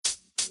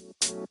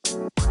Hey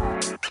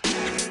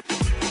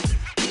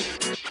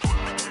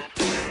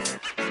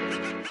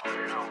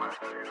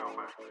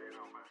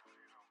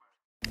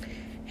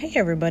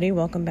everybody,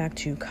 welcome back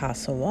to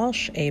Casa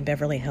Walsh, a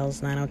Beverly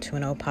Hills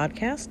 90210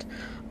 podcast.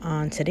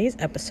 On today's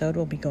episode,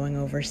 we'll be going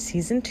over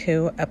Season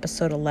 2,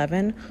 Episode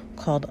 11,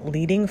 called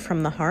Leading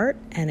from the Heart,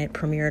 and it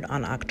premiered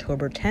on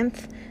October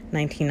 10th,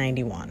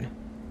 1991.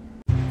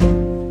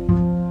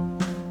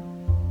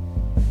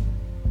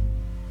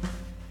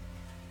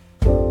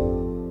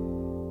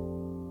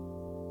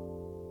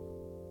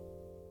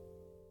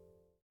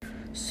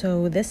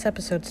 So this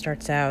episode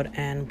starts out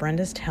and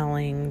Brenda's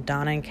telling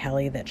Donna and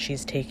Kelly that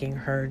she's taking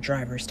her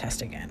driver's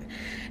test again.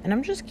 And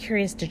I'm just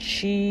curious,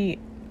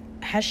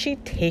 has she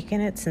taken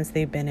it since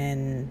they've been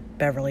in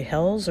Beverly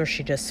Hills, or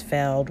she just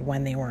failed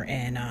when they were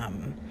in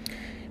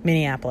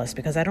Minneapolis?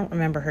 Because I don't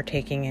remember her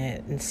taking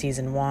it in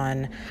Season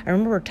 1. I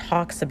remember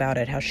talks about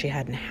it, how she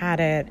hadn't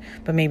had it,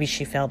 but maybe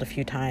she failed a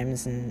few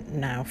times and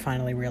now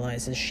finally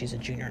realizes she's a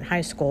junior in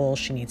high school,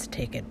 she needs to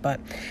take it.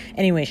 But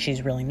anyway,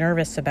 she's really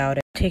nervous about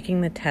it.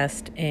 Taking the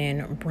test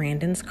in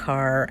Brandon's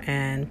car,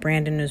 and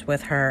Brandon is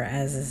with her,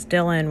 as is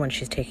Dylan, when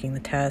she's taking the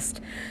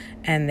test,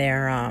 and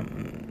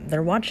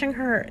they're watching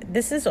her.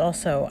 This is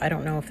also, I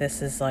don't know if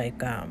this is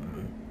like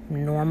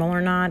normal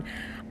or not.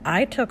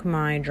 I took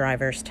my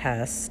driver's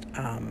test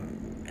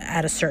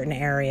at a certain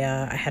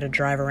area. I had to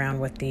drive around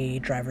with the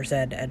driver's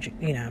ed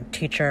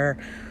teacher,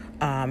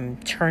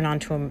 turn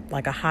onto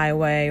a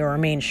highway or a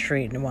main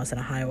street, and it wasn't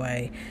a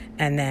highway,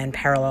 and then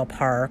parallel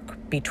park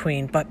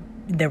between, but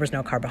there was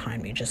no car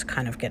behind me, just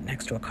kind of get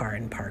next to a car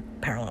and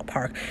parallel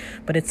park.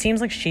 But it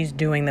seems like she's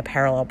doing the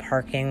parallel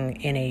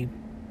parking in a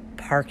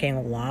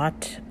parking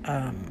lot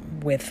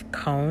with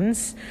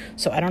cones.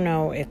 So I don't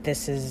know if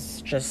this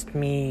is just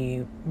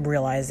me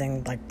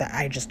realizing that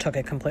I just took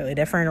it completely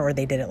different, or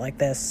they did it like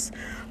this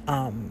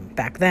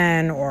back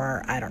then,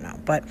 or I don't know.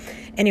 But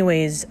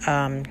anyways,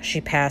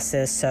 she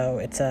passes, so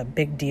it's a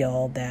big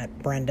deal that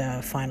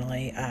Brenda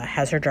finally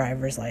has her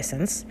driver's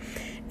license.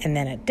 And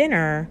then at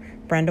dinner,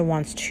 Brenda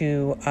wants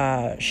to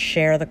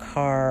share the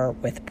car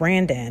with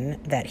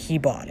Brandon that he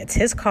bought. It's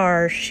his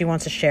car. She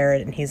wants to share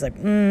it. And he's like,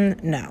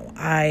 no,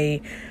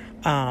 I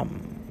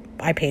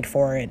paid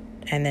for it.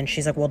 And then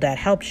she's like, well, Dad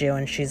helped you.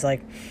 And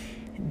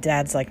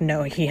Dad's like,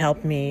 no, he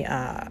helped me,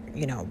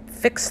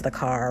 fix the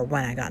car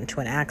when I got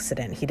into an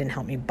accident. He didn't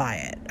help me buy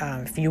it.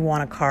 If you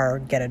want a car,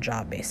 get a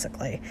job,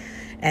 basically.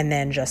 And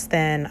then just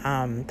then,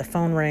 the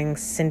phone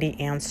rings, Cindy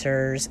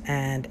answers,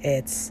 and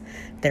it's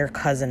their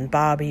cousin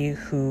Bobby,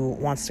 who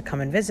wants to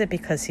come and visit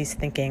because he's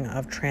thinking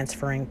of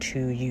transferring to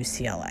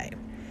UCLA.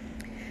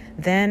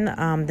 Then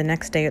the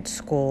next day at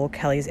school,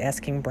 Kelly's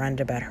asking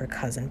Brenda about her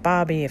cousin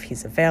Bobby, if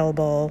he's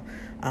available.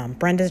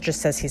 Brenda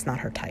just says he's not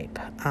her type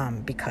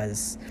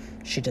because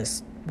she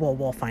just,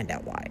 we'll find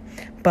out why.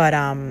 But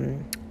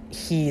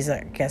he's,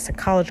 I guess, a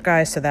college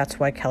guy, so that's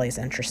why Kelly's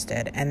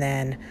interested. And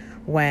then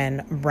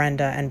when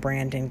Brenda and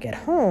Brandon get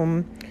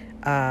home,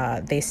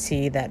 they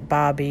see that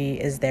Bobby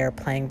is there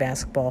playing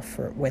basketball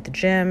with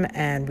Jim,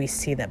 and we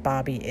see that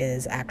Bobby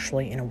is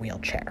actually in a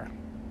wheelchair.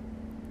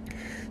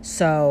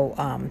 So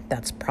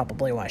that's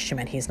probably why she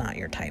meant he's not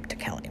your type to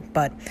Kelly.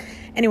 But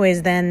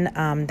anyways, then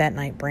that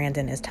night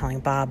Brandon is telling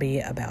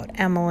Bobby about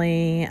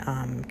Emily.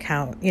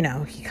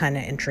 He kind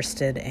of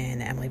interested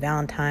in Emily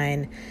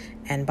Valentine,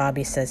 and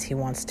Bobby says he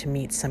wants to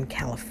meet some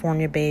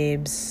California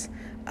babes,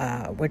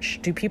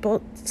 which do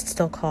people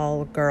still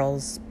call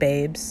girls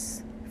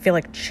babes? I feel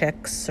like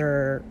chicks,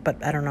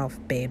 but I don't know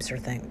if babes are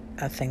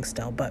a thing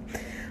still. But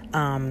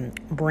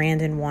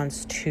Brandon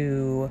wants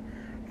to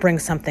bring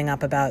something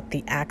up about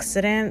the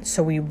accident.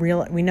 So we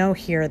know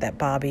here that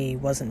Bobby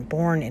wasn't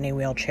born in a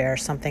wheelchair.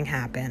 Something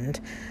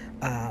happened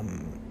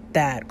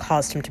that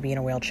caused him to be in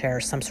a wheelchair,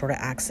 some sort of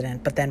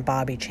accident. But then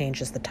Bobby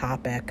changes the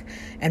topic,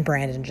 and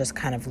Brandon just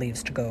kind of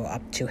leaves to go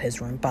up to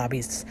his room.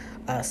 Bobby's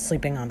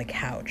sleeping on the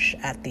couch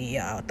at the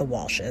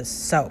Walshes.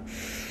 So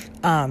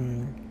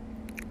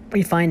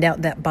we find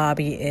out that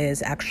Bobby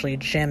is actually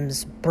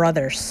Jim's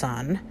brother's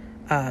son.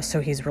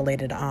 So he's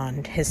related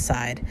on his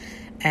side.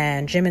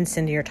 And Jim and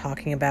Cindy are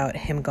talking about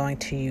him going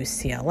to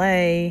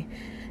UCLA.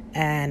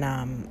 And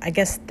I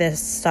guess there's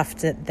stuff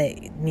that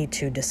they need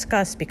to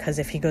discuss, because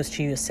if he goes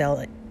to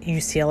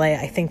UCLA,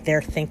 I think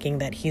they're thinking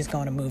that he's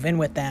going to move in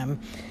with them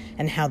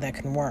and how that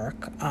can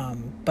work.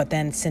 But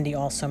then Cindy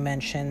also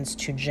mentions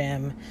to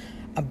Jim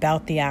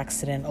about the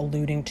accident,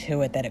 alluding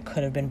to it, that it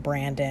could have been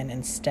Brandon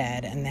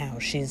instead. And now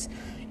she's,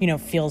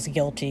 feels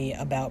guilty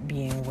about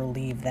being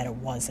relieved that it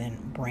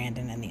wasn't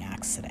Brandon in the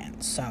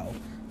accident. So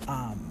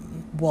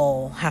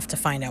we'll have to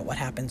find out what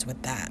happens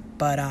with that.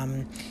 But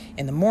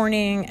in the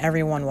morning,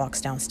 everyone walks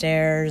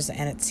downstairs,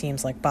 and it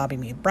seems like Bobby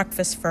made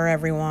breakfast for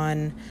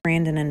everyone.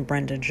 Brandon and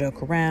Brenda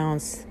joke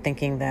around,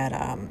 thinking that,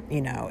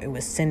 it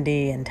was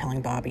Cindy, and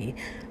telling Bobby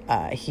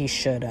he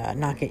should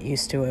not get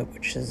used to it,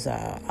 which is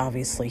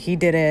obviously he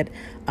did it.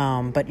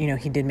 But,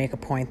 he did make a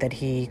point that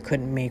he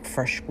couldn't make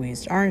fresh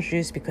squeezed orange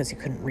juice because he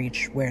couldn't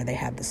reach where they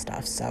had the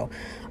stuff. So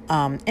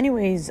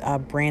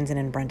Brandon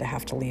and Brenda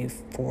have to leave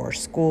for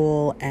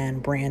school,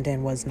 and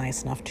Brandon was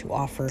nice enough to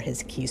offer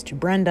his keys to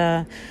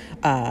Brenda,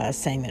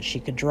 saying that she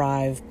could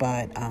drive,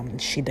 but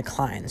she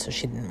declined, so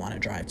she didn't want to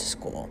drive to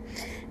school.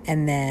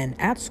 And then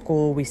at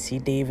school, we see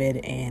David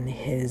in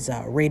his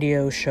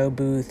radio show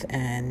booth,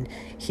 and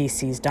he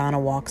sees Donna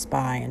walks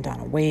by, and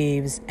Donna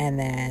waves. And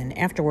then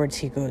afterwards,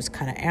 he goes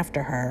kind of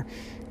after her,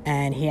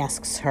 and he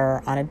asks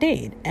her on a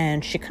date.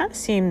 And she kind of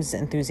seems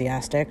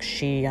enthusiastic.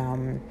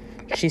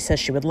 She says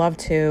she would love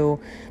to,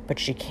 but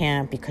she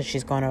can't because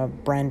she's going to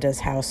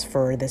Brenda's house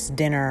for this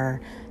dinner.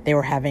 They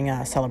were having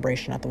a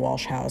celebration at the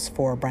Walsh house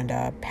for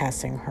Brenda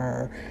passing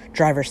her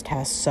driver's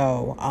test.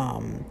 So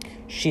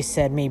she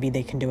said maybe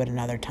they can do it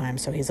another time.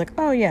 So he's like,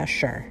 oh, yeah,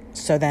 sure.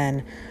 So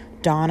then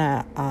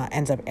Donna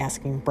ends up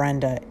asking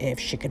Brenda if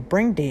she could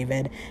bring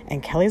David,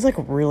 and Kelly's like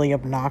really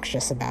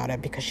obnoxious about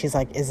it because she's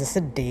like, is this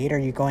a date? Are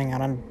you going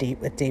out on a date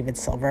with David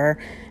Silver?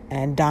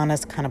 And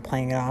Donna's kind of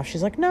playing it off.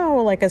 She's like, no,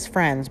 like as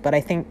friends. But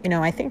I think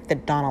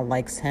that Donna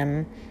likes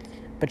him,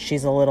 but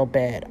she's a little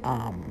bit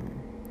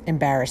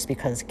embarrassed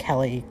because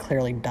Kelly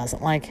clearly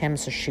doesn't like him,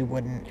 so she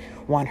wouldn't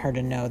want her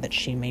to know that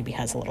she maybe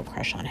has a little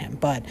crush on him.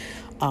 But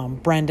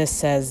Brenda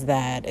says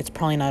that it's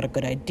probably not a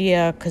good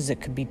idea because it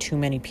could be too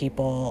many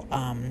people,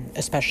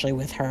 especially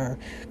with her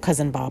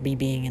cousin Bobby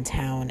being in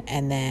town.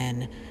 And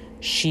then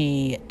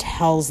she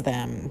tells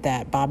them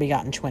that Bobby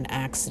got into an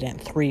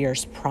accident 3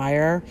 years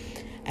prior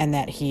and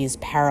that he's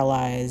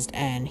paralyzed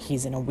and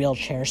he's in a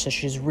wheelchair, so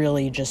she's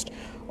really just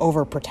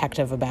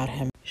overprotective about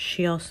him.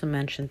 She also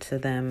mentioned to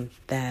them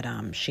that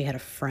she had a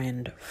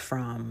friend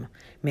from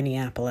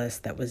Minneapolis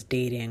that was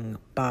dating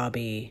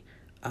Bobby,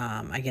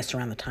 I guess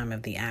around the time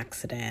of the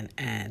accident,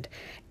 and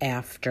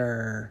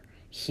after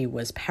he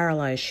was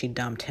paralyzed, she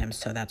dumped him,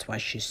 so that's why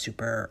she's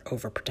super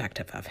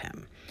overprotective of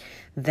him.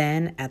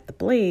 Then at the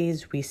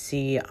Blaze, we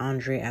see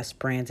Andrea ask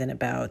Brandon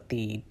about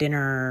the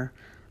dinner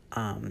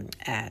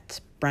at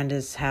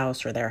Brenda's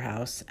house or their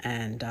house,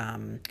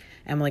 and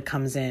Emily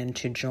comes in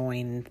to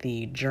join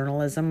the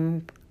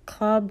journalism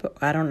club.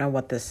 I don't know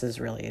what this is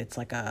really. It's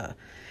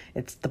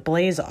the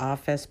Blaze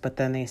office, but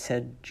then they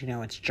said,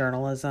 it's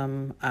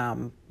journalism.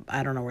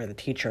 I don't know where the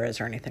teacher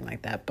is or anything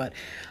like that, but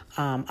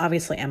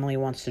obviously Emily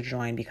wants to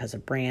join because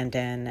of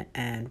Brandon,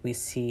 and we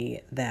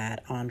see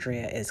that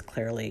Andrea is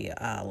clearly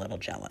a little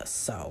jealous.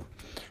 So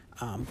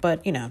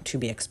but, to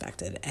be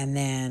expected. And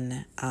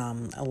then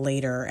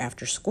later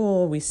after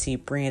school, we see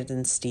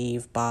Brandon,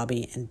 Steve,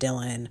 Bobby, and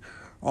Dylan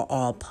are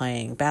all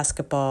playing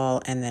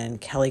basketball. And then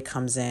Kelly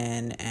comes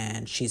in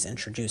and she's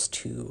introduced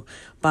to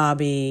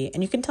Bobby.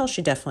 And you can tell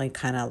she definitely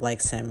kind of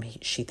likes him.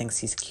 She thinks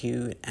he's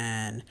cute,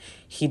 and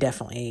he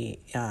definitely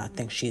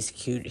thinks she's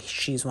cute.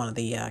 She's one of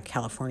the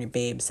California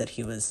babes that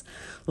he was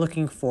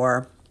looking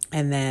for.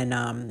 And then,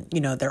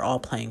 they're all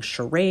playing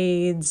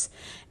charades,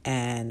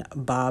 and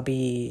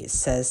Bobby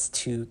says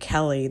to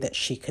Kelly that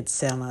she could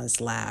sit on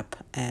his lap,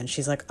 and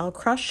she's like, I'll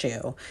crush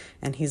you.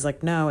 And he's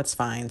like, no, it's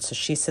fine. So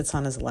she sits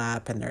on his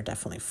lap, and they're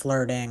definitely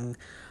flirting.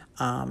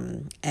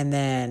 And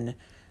then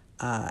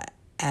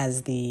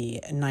as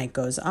the night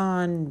goes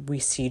on, we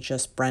see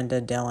just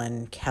Brenda,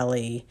 Dylan,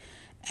 Kelly,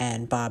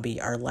 and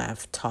Bobby are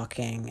left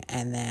talking.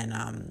 And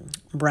then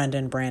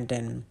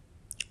Brandon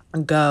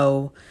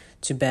go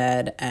to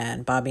bed,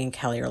 and Bobby and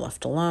Kelly are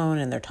left alone,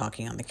 and they're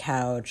talking on the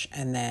couch,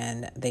 and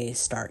then they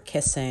start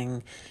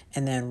kissing.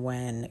 And then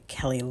when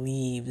Kelly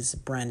leaves,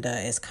 Brenda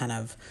is kind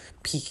of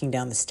peeking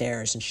down the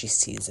stairs, and she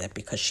sees it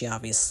because she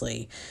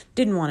obviously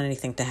didn't want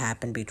anything to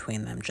happen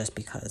between them, just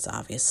because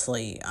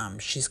obviously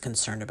she's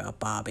concerned about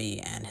Bobby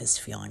and his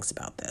feelings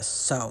about this.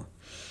 So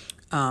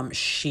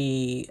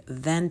she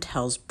then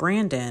tells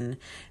Brandon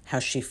how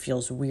she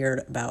feels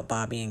weird about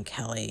Bobby and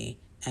Kelly.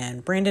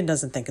 And Brandon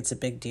doesn't think it's a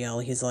big deal.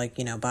 He's like,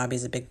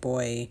 Bobby's a big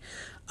boy,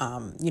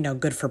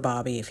 good for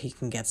Bobby if he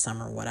can get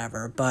some or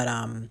whatever. But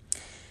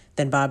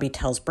then Bobby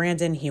tells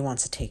Brandon he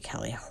wants to take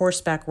Kelly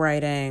horseback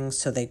riding.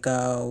 So they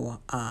go.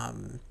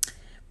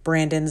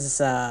 Brandon's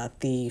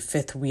the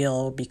fifth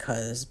wheel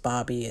because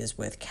Bobby is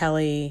with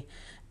Kelly,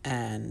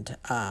 and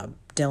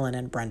Dylan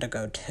and Brenda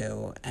go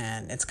too.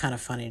 And it's kind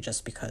of funny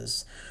just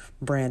because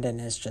Brandon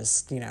is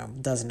just,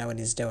 doesn't know what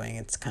he's doing.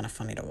 It's kind of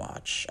funny to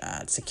watch.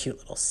 It's a cute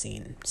little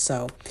scene.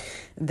 So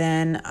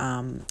then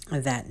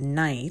that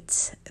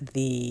night,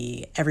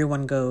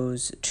 everyone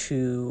goes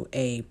to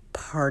a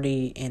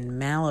party in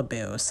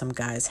Malibu, some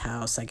guy's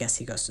house. I guess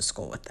he goes to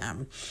school with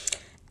them.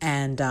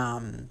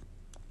 And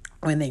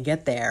when they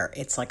get there,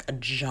 it's like a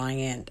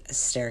giant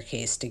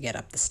staircase to get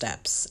up the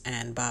steps.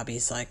 And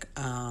Bobby's like,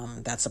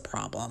 that's a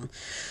problem.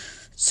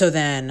 So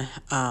then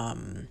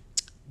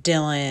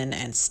Dylan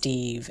and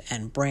Steve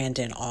and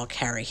Brandon all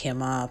carry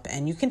him up,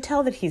 and you can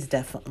tell that he's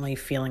definitely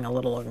feeling a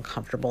little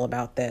uncomfortable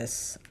about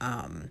this.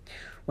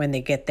 When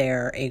they get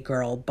there, a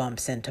girl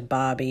bumps into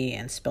Bobby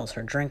and spills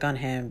her drink on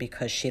him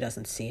because she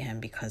doesn't see him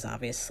because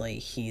obviously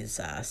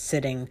he's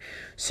sitting.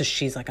 So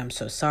she's like, I'm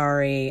so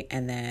sorry.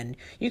 And then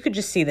you could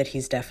just see that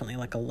he's definitely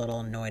like a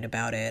little annoyed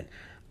about it.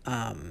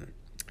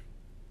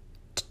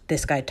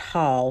 This guy,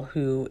 Tal,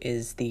 who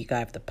is the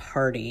guy of the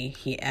party,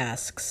 he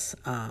asks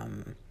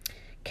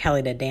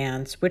Kelly to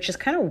dance, which is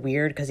kind of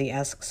weird because he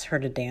asks her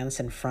to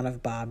dance in front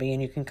of Bobby.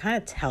 And you can kind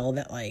of tell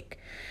that like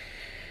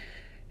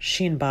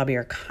she and Bobby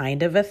are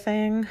kind of a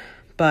thing,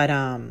 but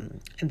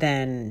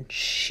then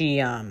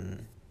she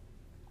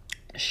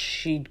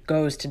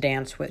goes to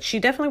dance with, she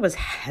definitely was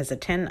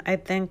hesitant, I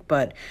think,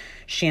 but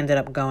she ended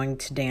up going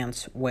to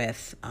dance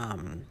with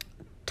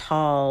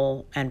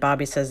Tal, and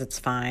Bobby says it's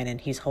fine, and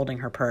he's holding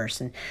her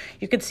purse, and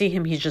you could see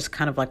him, he's just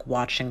kind of like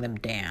watching them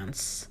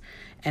dance.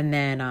 And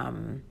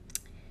then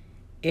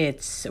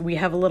we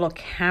have a little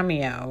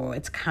cameo,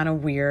 it's kind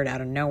of weird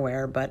out of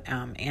nowhere, but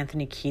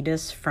Anthony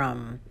Kiedis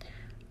from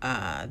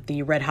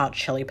the Red Hot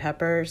Chili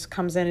Peppers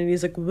comes in, and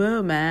he's like,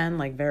 whoa, man,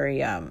 like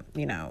very, I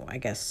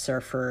guess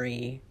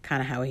surfery,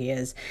 kind of how he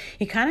is.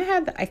 He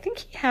kind of I think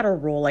he had a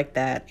role like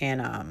that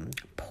in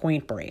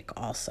Point Break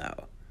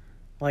also,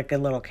 like a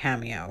little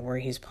cameo where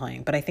he's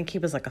playing, but I think he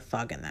was like a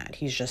thug in that.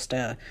 He's just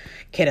a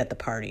kid at the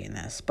party in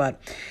this.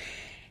 But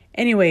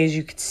anyways,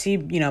 you could see,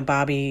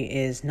 Bobby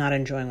is not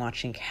enjoying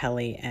watching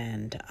Kelly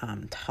and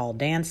Tal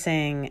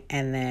dancing,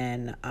 and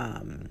then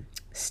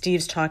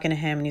Steve's talking to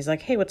him and he's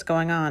like, hey, what's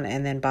going on?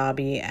 And then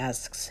Bobby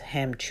asks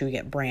him to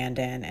get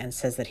Brandon and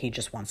says that he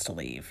just wants to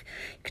leave.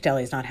 You can tell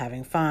he's not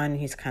having fun.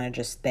 He's kind of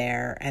just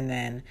there. And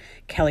then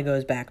Kelly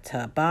goes back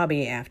to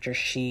Bobby after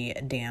she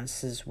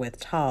dances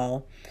with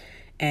Tal.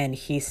 And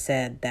he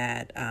said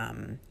that,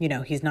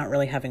 he's not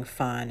really having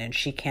fun and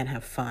she can't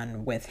have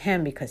fun with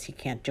him because he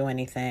can't do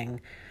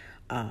anything.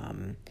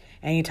 And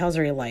he tells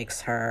her he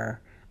likes her.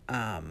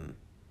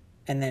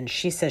 And then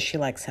she says she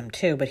likes him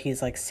too, but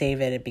he's like, save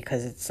it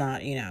because it's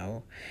not,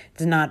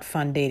 it's not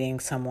fun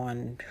dating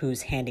someone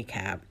who's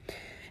handicapped,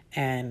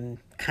 and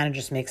kind of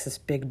just makes this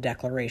big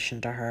declaration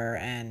to her.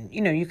 And,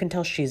 you can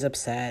tell she's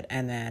upset.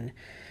 And then,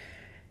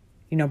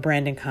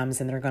 Brandon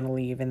comes and they're going to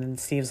leave. And then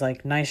Steve's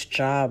like, nice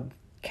job,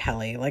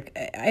 Kelly. Like,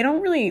 I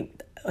don't really,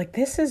 like,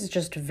 this is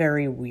just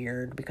very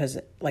weird because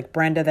like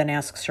Brenda then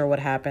asks her what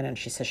happened and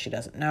she says she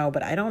doesn't know,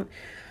 but I don't,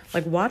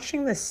 like,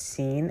 watching this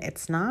scene,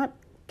 it's not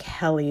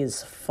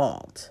Kelly's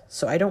fault.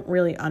 So I don't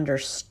really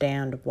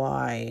understand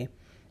why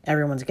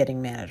everyone's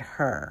getting mad at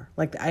her.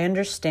 Like, I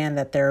understand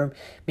that they're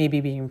maybe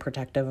being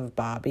protective of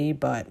Bobby,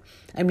 but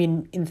I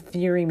mean, in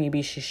theory,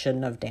 maybe she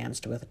shouldn't have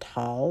danced with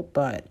Tal,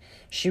 but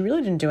she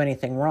really didn't do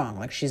anything wrong.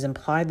 Like, she's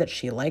implied that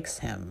she likes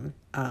him.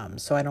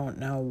 So I don't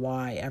know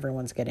why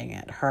everyone's getting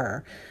at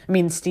her. I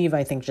mean, Steve,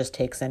 I think, just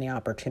takes any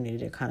opportunity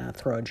to kind of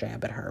throw a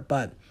jab at her.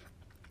 But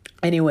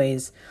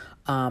anyways,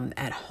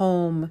 at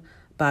home,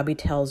 Bobby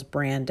tells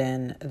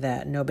Brandon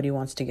that nobody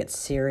wants to get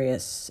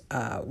serious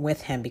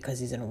with him because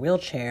he's in a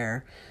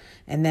wheelchair.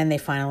 And then they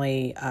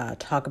finally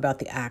talk about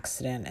the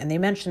accident, and they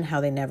mention how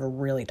they never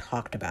really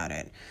talked about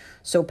it.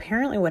 So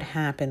apparently what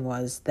happened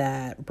was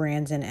that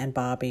Brandon and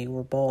Bobby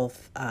were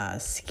both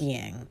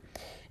skiing,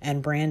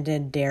 and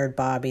Brandon dared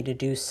Bobby to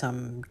do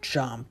some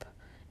jump.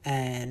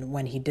 And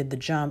when he did the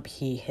jump,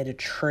 he hit a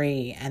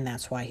tree, and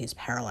that's why he's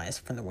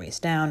paralyzed from the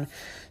waist down.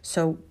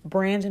 So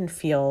Brandon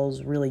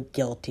feels really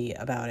guilty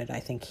about it.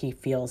 I think he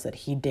feels that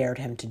he dared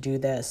him to do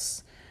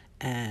this,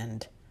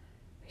 and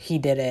he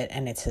did it,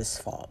 and it's his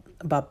fault.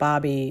 But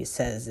Bobby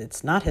says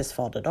it's not his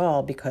fault at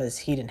all because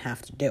he didn't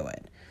have to do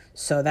it.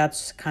 So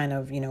that's kind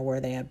of,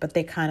 where they are. But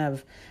they kind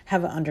of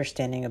have an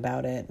understanding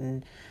about it,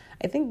 and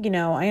I think,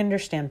 I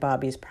understand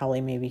Bobby's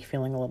probably maybe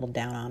feeling a little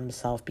down on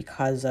himself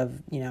because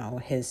of,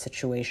 his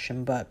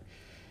situation. But,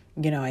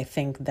 I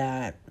think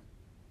that,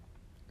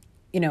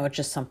 it's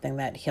just something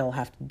that he'll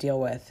have to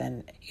deal with.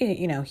 And,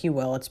 he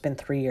will. It's been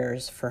 3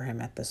 years for him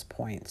at this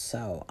point.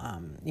 So,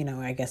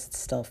 I guess it's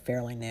still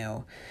fairly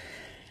new.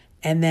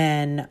 And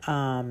then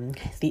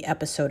the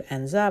episode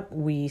ends up.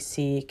 We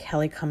see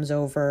Kelly comes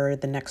over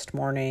the next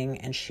morning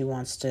and she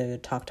wants to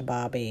talk to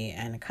Bobby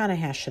and kind of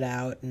hash it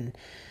out. And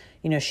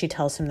she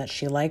tells him that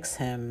she likes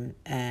him,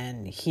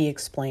 and he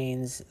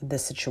explains the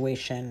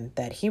situation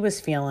that he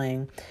was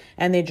feeling,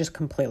 and they just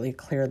completely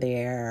clear the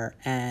air.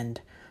 And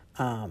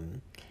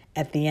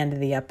at the end of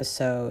the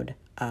episode,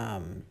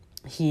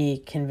 he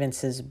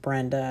convinces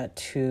Brenda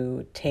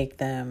to take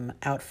them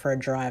out for a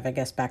drive, I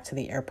guess back to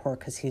the airport,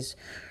 because he's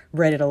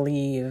ready to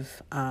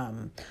leave.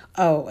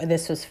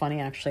 This was funny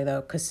actually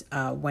though, because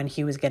when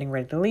he was getting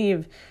ready to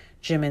leave,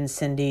 Jim and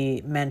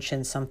Cindy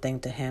mentioned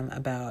something to him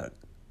about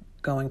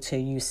going to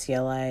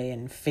UCLA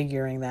and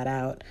figuring that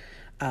out,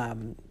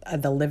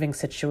 the living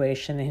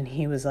situation. And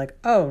he was like,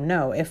 oh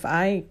no, if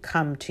I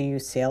come to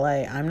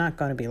UCLA, I'm not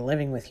going to be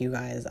living with you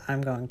guys.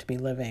 I'm going to be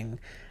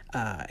living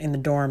in the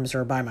dorms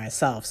or by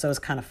myself. So it was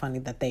kind of funny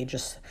that they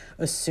just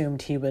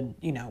assumed he would,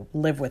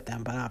 live with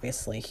them, but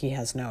obviously he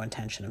has no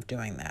intention of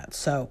doing that.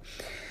 So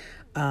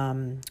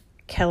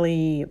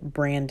Kelly,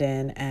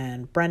 Brandon,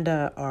 and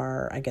Brenda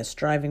are, I guess,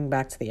 driving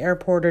back to the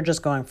airport or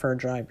just going for a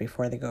drive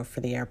before they go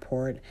for the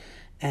airport.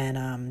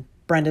 And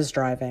Brenda's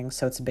driving,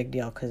 so it's a big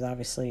deal because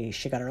obviously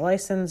she got her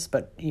license,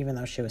 but even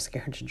though she was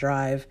scared to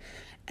drive.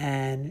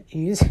 And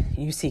you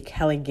see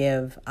Kelly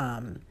give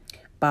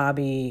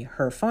Bobby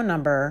her phone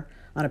number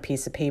on a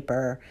piece of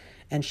paper,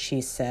 and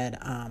she said,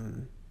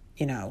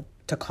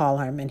 to call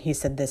him. And he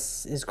said,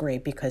 this is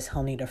great because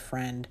he'll need a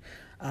friend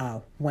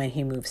when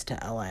he moves to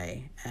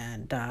LA.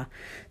 And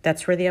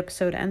that's where the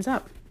episode ends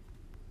up.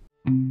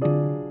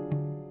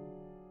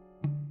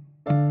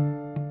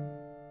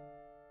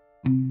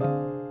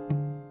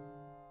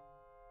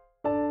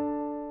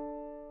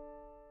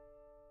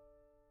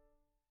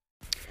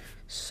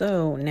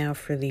 So now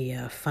for the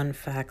fun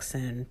facts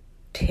and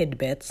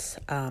tidbits.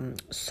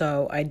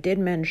 So I did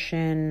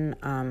mention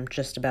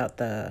just about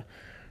the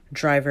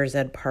driver's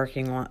ed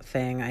parking lot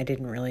thing. I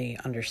didn't really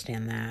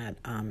understand that,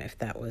 if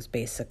that was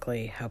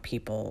basically how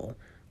people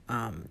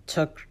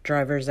took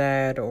driver's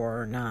ed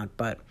or not,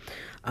 but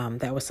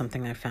that was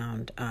something I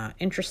found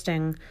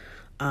interesting.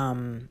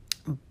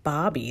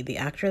 Bobby, the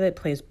actor that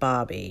plays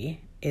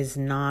Bobby, is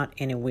not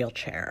in a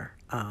wheelchair.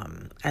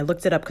 I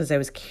looked it up because I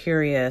was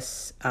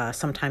curious.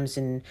 Sometimes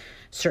in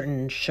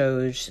certain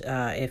shows,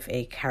 if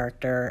a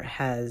character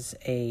has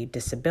a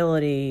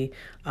disability,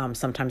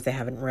 sometimes they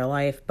have it in real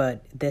life,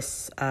 but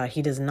this,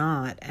 he does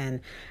not. And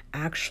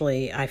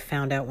actually, I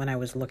found out when I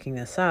was looking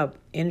this up,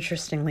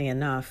 interestingly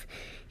enough,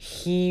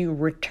 he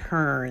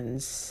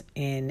returns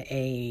in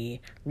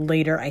a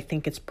later, I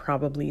think it's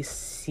probably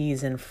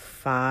season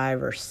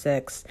 5 or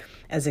 6,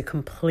 as a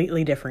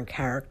completely different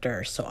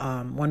character. So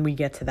when we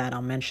get to that,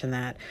 I'll mention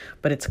that.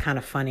 But it's kind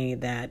of funny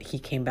that he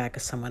came back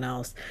as someone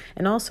else.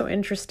 And also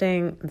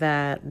interesting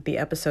that the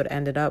episode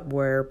ended up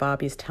where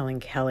Bobby's telling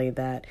Kelly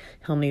that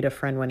he'll need a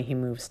friend when he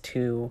moves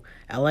to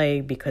LA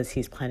because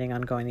he's planning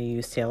on going to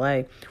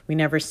UCLA. We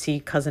never see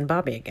Cousin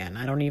Bobby again.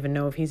 I don't even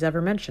know if he's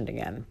ever mentioned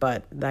again.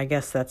 But I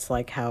guess that's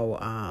like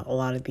how a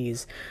lot of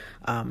these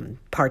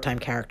part-time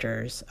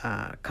characters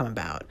come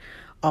about.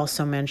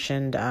 Also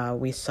mentioned,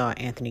 we saw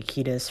Anthony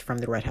Kiedis from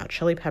the Red Hot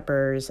Chili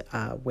Peppers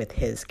with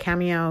his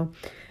cameo.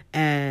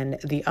 And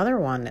the other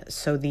one,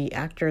 so the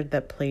actor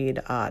that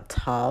played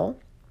Tal,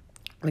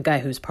 the guy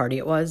whose party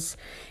it was,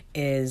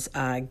 is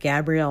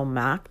Gabriel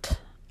Macht.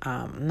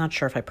 I'm not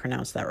sure if I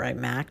pronounced that right,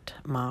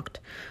 Macht.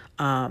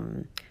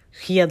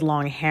 He had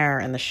long hair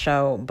in the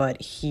show,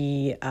 but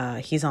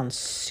he's on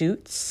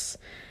Suits.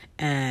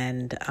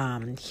 And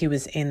he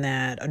was in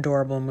that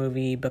adorable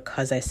movie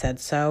Because I Said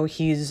So.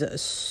 He's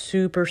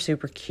super,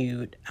 super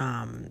cute.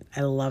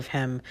 I love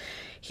him.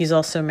 He's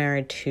also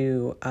married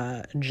to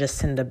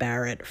Jacinda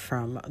Barrett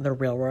from The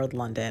Real World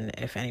London,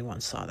 if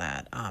anyone saw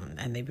that.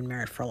 And they've been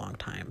married for a long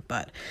time.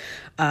 But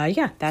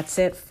yeah, that's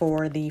it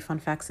for the fun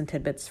facts and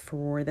tidbits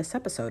for this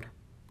episode.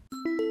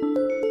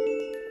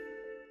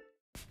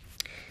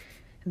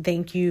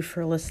 Thank you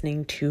for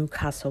listening to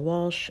Casa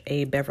Walsh,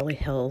 a Beverly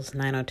Hills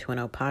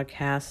 90210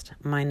 podcast.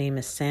 My name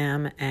is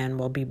Sam, and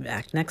we'll be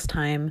back next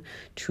time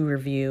to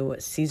review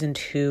Season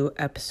 2,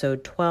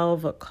 Episode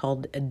 12,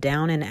 called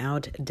Down and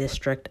Out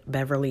District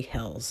Beverly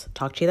Hills.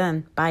 Talk to you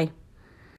then. Bye.